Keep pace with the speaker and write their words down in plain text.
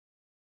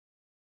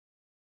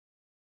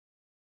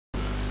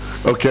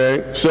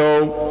Okay,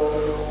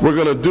 so we're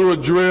going to do a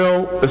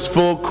drill. It's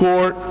full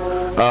court.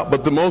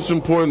 But the most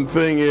important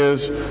thing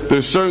is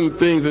there's certain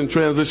things in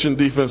transition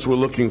defense we're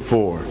looking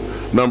for.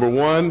 Number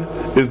one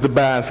is the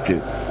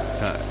basket.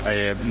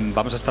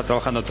 Vamos a estar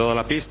trabajando toda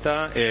la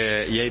pista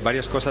y hay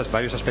varias cosas,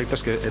 varios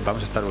aspectos que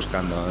vamos a estar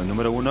buscando. El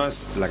número uno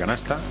es la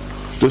canasta.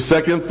 The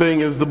second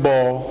thing is the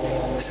ball.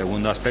 El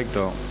segundo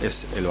aspecto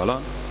es el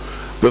balón.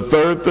 The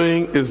third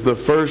thing is the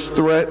first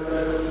threat.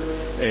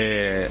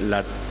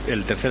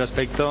 El tercer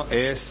aspecto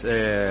es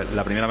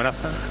la primera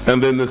amenaza.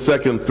 And then the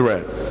second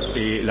threat.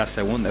 Y la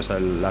segunda, o sea,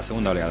 la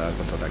segunda oleada del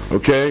contraataque.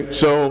 Okay,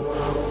 so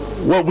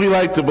what we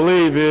like to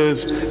believe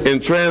is in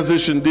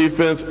transition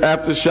defense,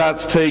 after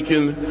shots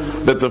taken,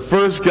 that the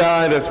first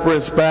guy that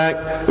sprints back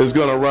is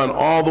going to run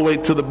all the way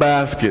to the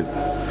basket.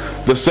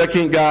 The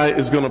second guy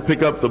is going to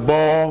pick up the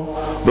ball.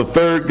 The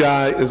third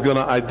guy is going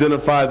to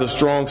identify the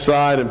strong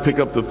side and pick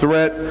up the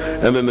threat.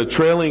 And then the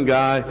trailing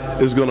guy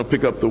is going to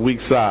pick up the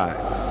weak side.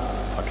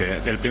 Okay.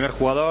 El primer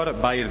jugador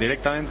va a ir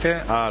directamente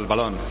al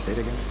balón.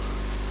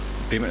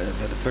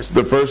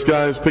 The first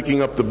guy is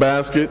picking up the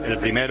basket. El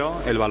primer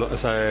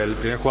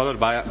jugador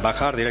va a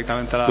bajar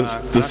directamente a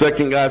la The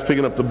second guy is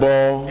picking up the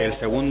ball. El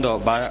segundo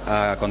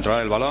va a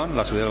controlar el balón,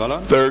 la subida del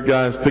balón. Third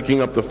guy is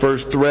picking up the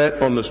first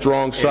threat on the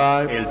strong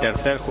side. El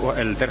tercer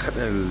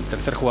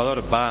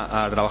jugador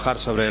va a trabajar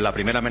sobre la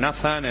primera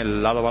amenaza en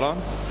el lado balón.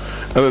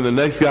 And then the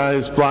next guy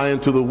is flying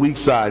to the weak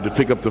side to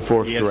pick up the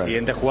fourth Y el threat.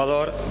 siguiente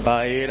jugador va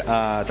a ir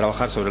a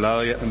trabajar sobre el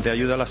lado de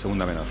ayuda a la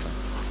segunda amenaza.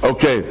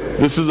 Okay,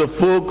 this is a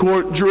full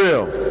court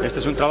drill. Este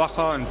es un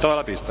trabajo en toda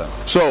la pista.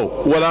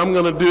 So what I'm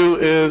going to do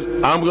is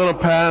I'm going to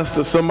pass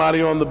to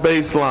somebody on the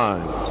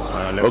baseline.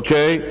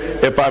 Okay,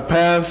 if I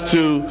pass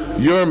to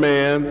your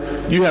man,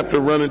 you have to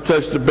run and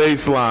touch the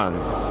baseline.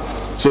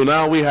 So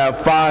now we have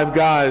 5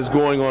 guys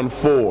going on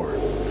 4.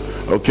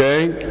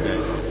 Okay,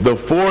 the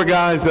 4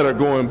 guys that are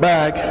going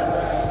back,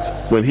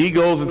 when he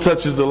goes and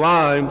touches the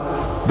line,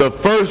 the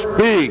first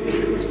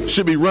big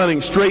should be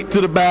running straight to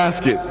the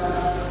basket.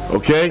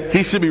 Okay,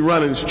 he should be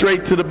running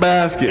straight to the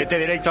basket. Vete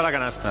directo a la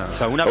canasta. O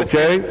sea, una vez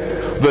okay,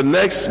 the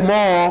next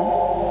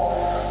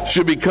small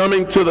should be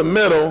coming to the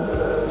middle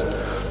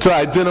to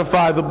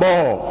identify the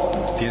ball.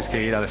 Tienes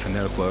que ir a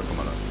defender al jugador con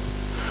balón.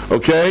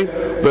 Okay,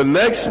 the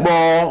next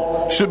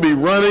ball should be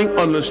running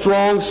on the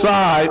strong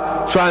side,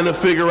 trying to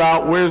figure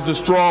out where's the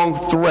strong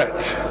threat.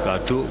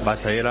 Claro, tú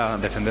vas a ir a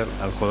defender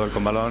al jugador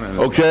con balón.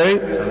 Okay,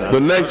 the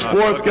next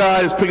fourth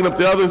guy is picking up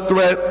the other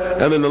threat,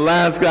 and then the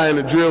last guy in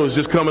the drill is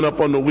just coming up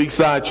on the weak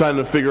side, trying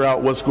to figure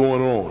out what's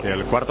going on.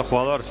 El cuarto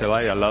jugador se va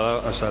a ir al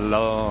lado, o sea, al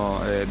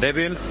lado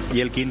débil, y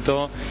el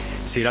quinto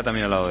se irá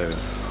también al lado débil.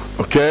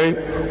 Okay,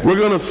 we're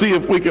going to see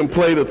if we can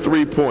play to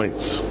 3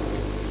 points.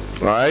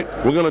 All right,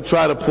 we're going to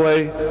try to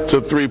play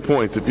to 3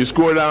 points. If you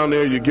score down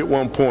there, you get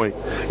 1 point.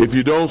 If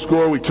you don't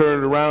score, we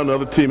turn it around. The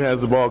other team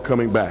has the ball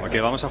coming back. Okay,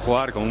 vamos a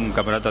jugar con un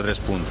campeonato a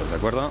 3 puntos, ¿de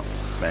acuerdo?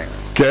 Venga.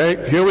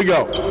 Okay, here we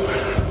go.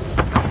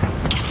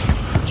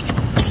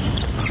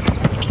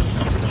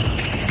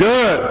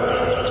 Good.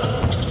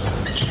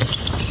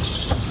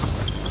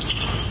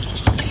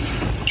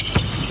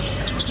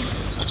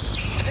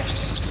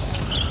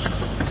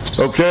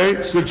 Okay,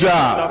 good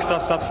job.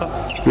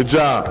 Stop. Good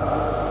job.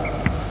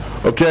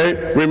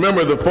 Okay,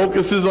 remember the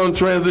focus is on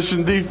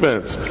transition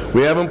defense.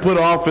 We haven't put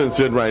offense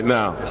in right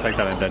now.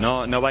 Exactamente,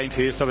 no va a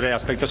incidir sobre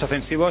aspectos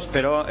ofensivos,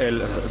 pero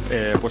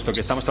puesto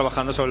que estamos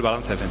trabajando sobre el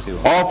balance defensivo.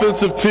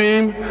 Offensive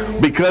team,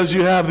 because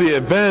you have the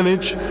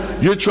advantage,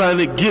 you're trying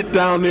to get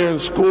down there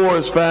and score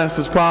as fast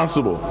as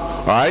possible.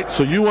 All right,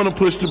 so you want to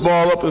push the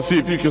ball up and see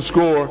if you can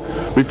score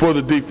before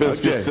the defense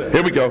gets set.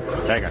 Here we go.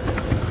 Venga.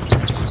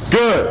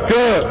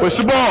 Good. Push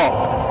the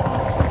ball.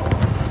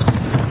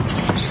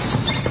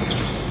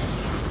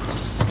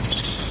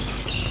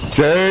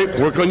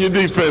 Okay, work on your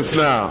defense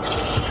now.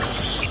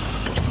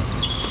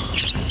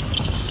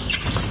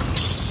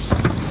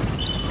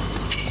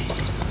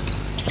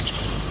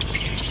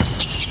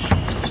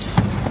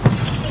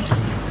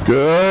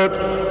 Good.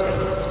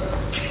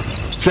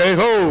 Okay,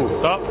 hold.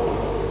 Stop.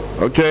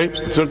 Okay,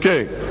 it's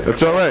okay.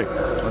 That's all right.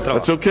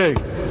 That's okay.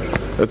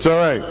 That's all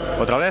right.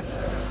 Otra vez.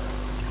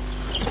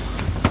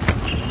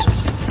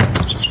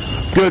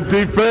 Good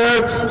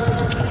defense.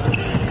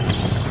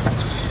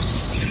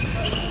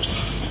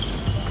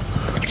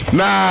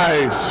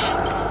 Nice.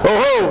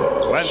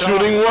 Oh,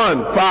 shooting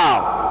 1,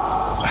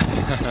 foul.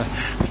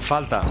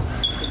 Falta.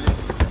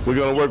 We're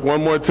going to work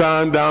one more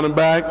time, down and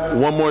back.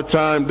 One more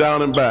time,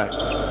 down and back.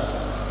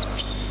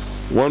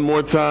 One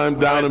more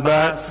time, down and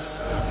back.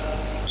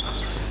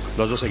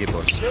 Los dos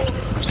equipos.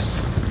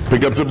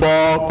 Pick up the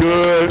ball,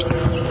 good.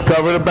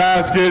 Cover the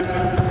basket.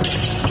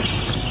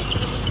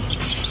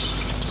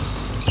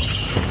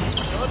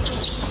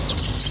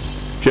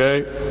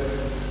 Okay.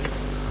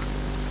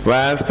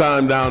 Last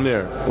time down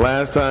there.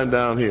 Last time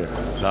down here.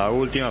 La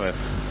última vez.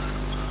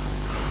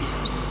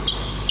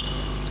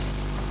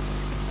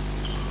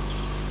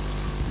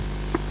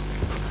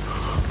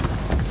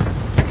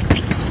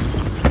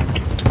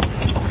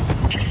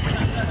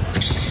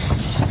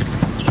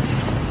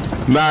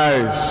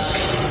 Nice.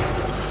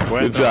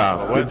 Good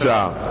job. Good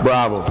job.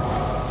 Bravo.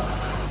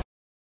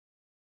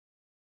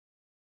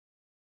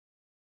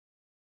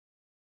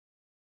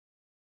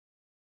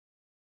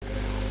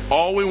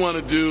 All we want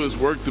to do is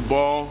work the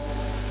ball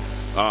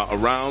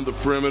around the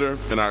perimeter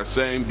in our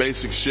same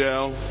basic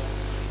shell,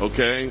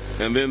 okay?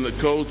 And then the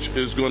coach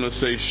is going to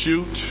say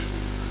shoot,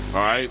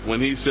 all right? When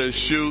he says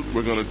shoot,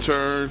 we're going to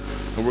turn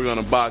and we're going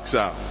to box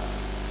out,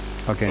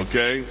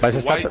 okay?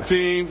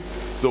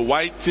 The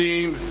white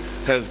team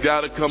has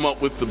got to come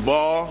up with the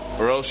ball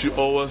or else you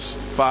owe us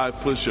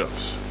 5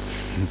 push-ups.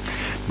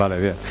 Vale,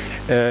 bien.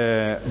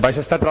 Vais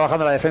a estar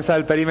trabajando la defensa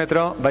del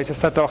perímetro,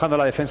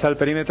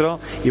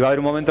 y va a haber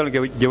un momento en el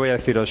que yo voy a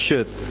deciros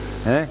shoot,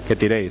 que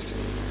tiréis.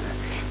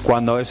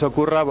 Cuando eso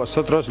ocurra,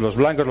 vosotros, los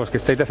blancos, los que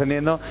estáis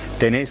defendiendo,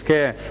 tenéis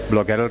que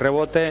bloquear el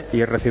rebote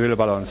y recibir el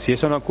balón. Si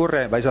eso no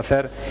ocurre, vais a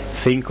hacer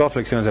 5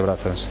 flexiones de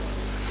brazos.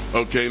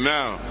 Okay,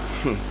 now,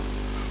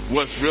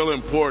 what's real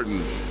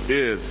important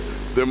is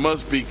there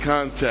must be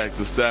contact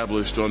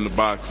established on the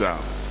box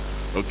out.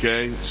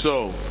 Okay,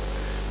 so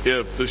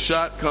if the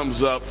shot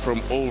comes up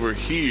from over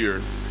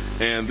here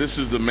and this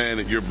is the man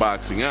that you're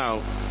boxing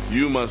out,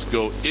 you must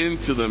go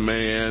into the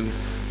man,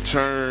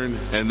 turn,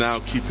 and now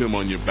keep him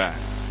on your back.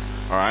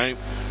 All right?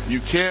 You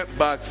can't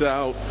box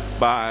out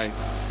by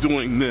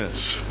doing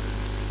this,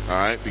 all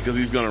right, because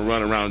he's going to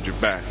run around your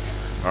back.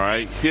 All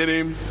right? Hit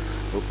him,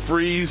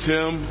 freeze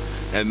him,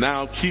 and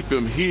now keep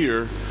him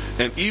here.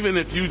 And even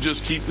if you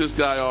just keep this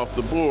guy off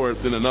the board,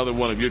 then another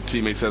one of your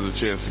teammates has a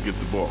chance to get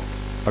the ball.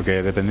 Ok,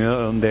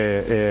 dependiendo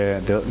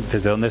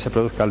desde dónde se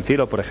produzca el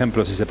tiro, por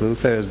ejemplo, si se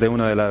produce desde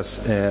uno de los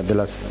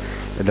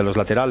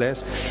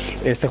laterales,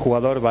 este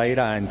jugador va a ir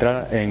a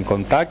entrar en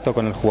contacto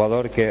con el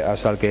jugador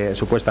al que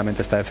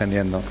supuestamente está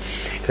defendiendo.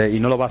 Y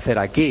no lo va a hacer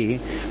aquí,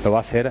 lo va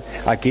a hacer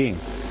aquí.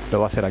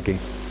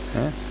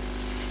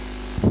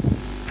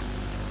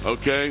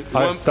 Okay,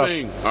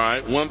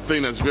 one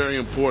thing that's very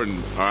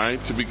important, all right,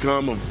 to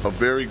become a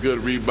very good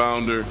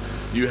rebounder,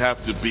 you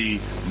have to be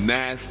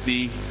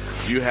nasty.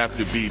 You have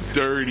to be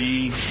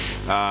dirty.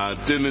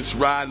 Dennis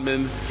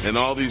Rodman and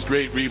all these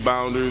great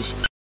rebounders,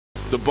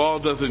 the ball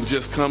doesn't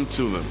just come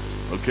to them,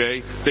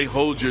 okay? They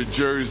hold your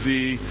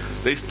jersey.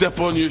 They step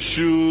on your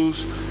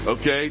shoes,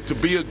 okay? To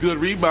be a good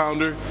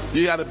rebounder,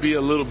 you got to be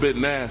a little bit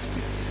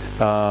nasty.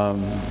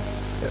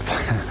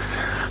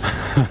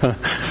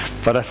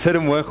 Para ser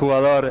un buen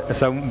jugador,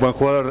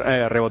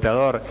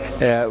 reboteador,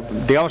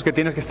 digamos que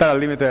tienes que estar al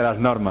límite de las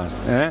normas,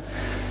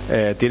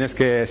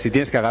 si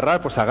tienes que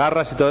agarrar, pues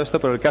agarras y todo esto,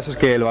 pero el caso es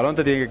que el balón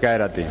te tiene que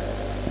caer a ti.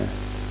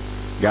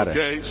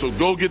 Okay, so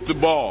go get the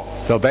ball.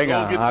 So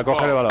venga, a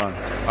coger el balón.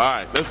 All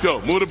right, let's go.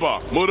 Move the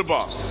ball.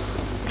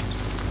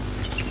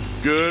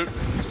 Good.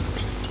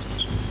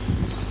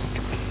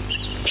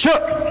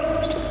 Shoot.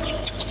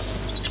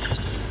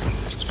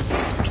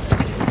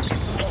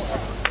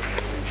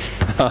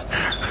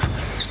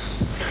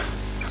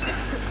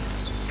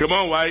 Come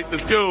on, White,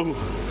 let's go.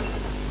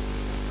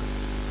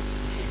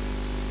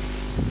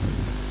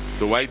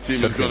 The white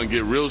team is going to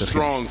get real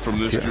strong from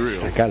this drill.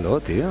 Sácalo,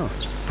 tío.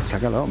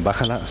 Sácalo.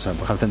 Baja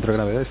el centro de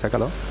gravedad y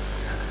sácalo.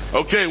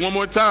 Okay, one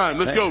more time.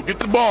 Let's go. Get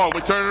the ball.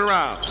 We're turning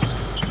around.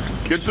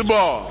 Get the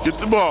ball.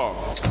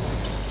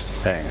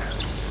 Venga.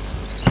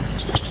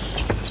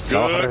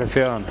 Trabajo de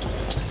recepción.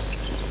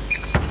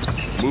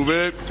 Move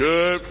it.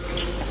 Good.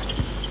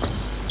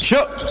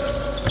 Shoot.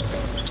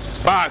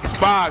 Box.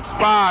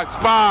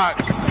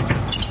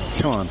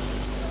 Come on.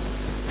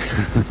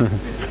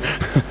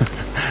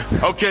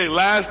 Okay,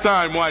 last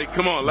time, White.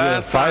 Come on,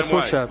 last time,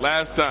 White.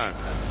 Last time.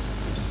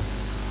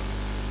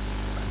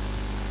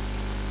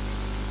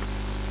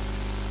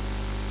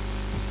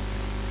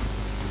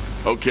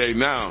 Okay,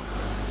 now.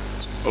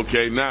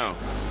 Okay,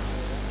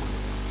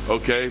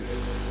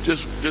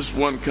 just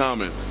one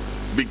comment.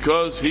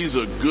 Because he's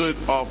a good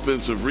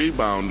offensive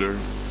rebounder,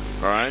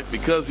 all right?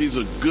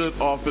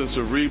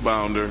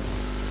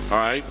 All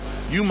right?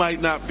 You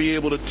might not be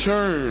able to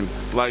turn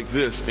like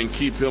this and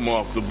keep him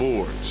off the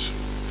boards.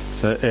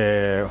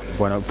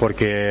 Bueno,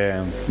 porque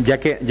ya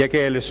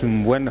que él es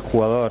un buen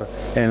jugador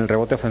en el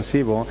rebote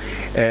ofensivo,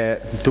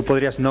 tú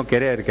podrías no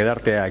querer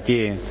quedarte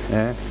aquí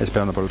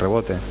esperando por el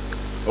rebote.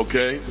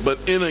 Okay, but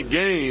in a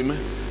game,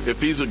 if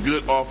he's a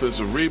good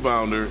offensive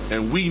rebounder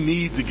and we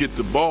need to get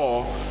the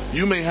ball,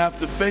 you may have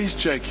to face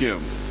check him.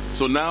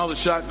 So now the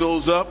shot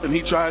goes up and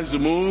he tries to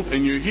move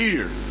and you're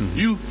here.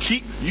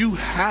 Mm-hmm. You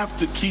have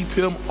to keep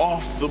him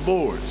off the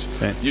boards.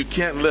 Okay. You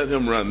can't let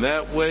him run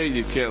that way.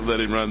 You can't let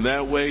him run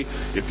that way.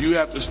 If you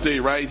have to stay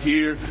right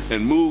here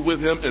and move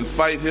with him and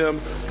fight him,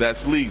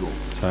 that's legal.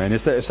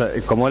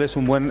 Como él es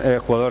un buen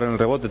jugador en el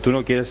rebote, tú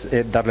no quieres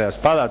darle la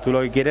espada, tú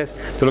lo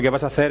que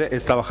vas a hacer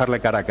es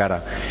trabajarle cara a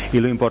cara. Y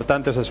lo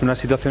importante es una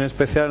situación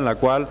especial en la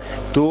cual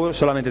tú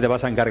solamente te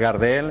vas a encargar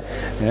de él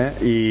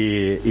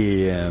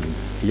y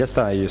ya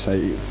está, y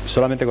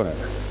solamente con él.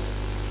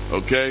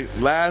 Okay,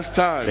 last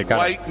time.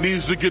 White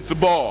needs to get the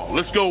ball.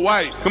 Let's go,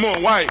 White. Come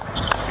on, White.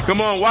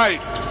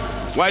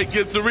 White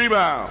gets the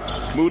rebound.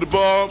 Move the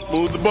ball.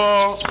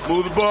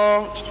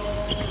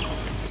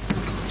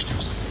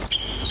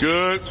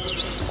 Good.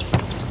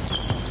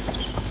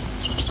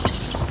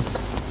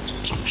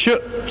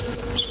 Shoot.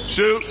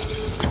 Shoot.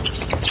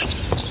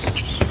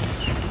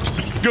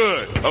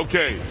 Good.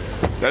 Okay.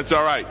 That's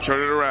all right.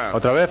 Turn it around.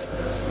 Otra vez.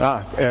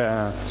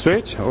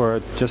 Switch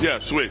or just? Yeah,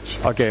 switch.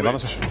 Okay, switch.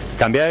 Vamos.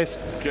 Cambiáis.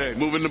 Okay,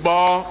 moving the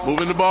ball,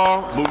 moving the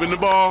ball, moving the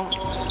ball.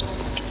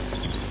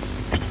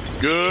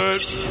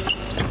 Good.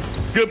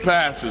 Good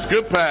passes,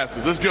 good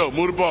passes. Let's go.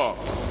 Move the ball.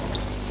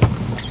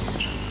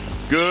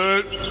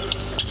 Good.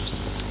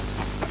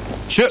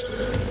 Shoot.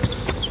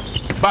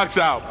 Box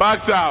out,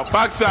 box out,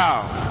 box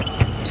out.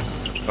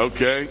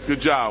 Okay,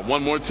 good job.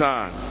 One more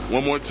time.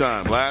 One more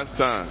time. Last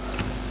time.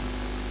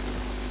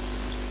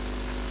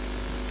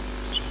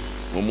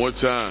 One more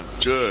time.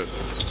 Good.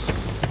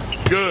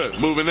 Good.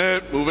 Moving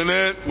it, moving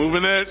it,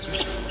 moving it.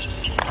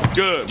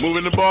 Good.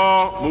 Moving the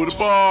ball, move the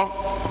ball.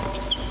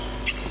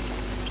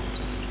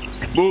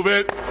 Move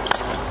it.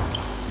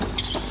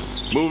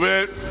 Move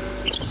it.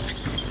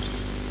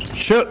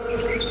 Shoot.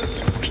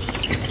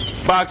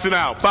 Boxing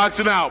out,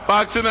 boxing out,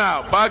 boxing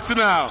out, boxing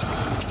out.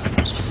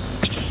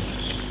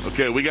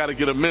 Okay, we got to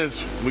get a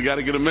miss. We got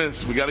to get a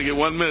miss. We got to get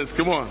one miss.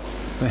 Come on.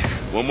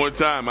 One more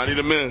time. I need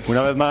a miss.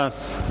 Una vez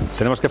más.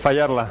 Tenemos que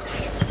fallarla.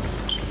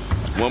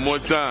 One more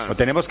time. O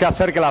tenemos que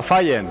hacer que la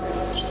fallen.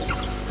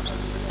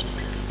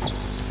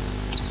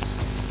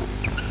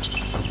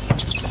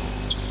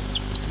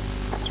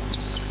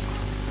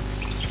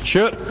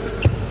 Shoot.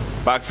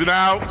 Box it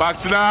out.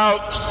 Box it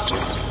out.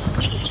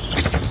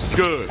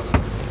 Good.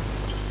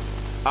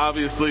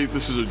 Obviously,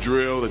 this is a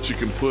drill that you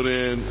can put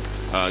in.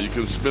 You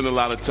can spend a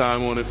lot of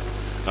time on it.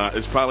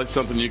 It's probably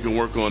something you can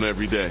work on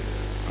every day.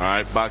 All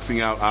right.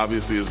 Boxing out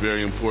obviously is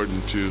very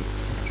important to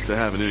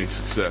having any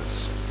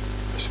success.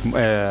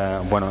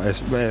 Bueno,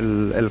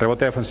 el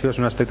rebote defensivo es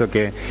un aspecto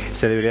que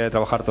se debería de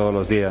trabajar todos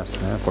los días,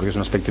 porque es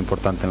un aspecto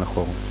importante en el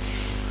juego.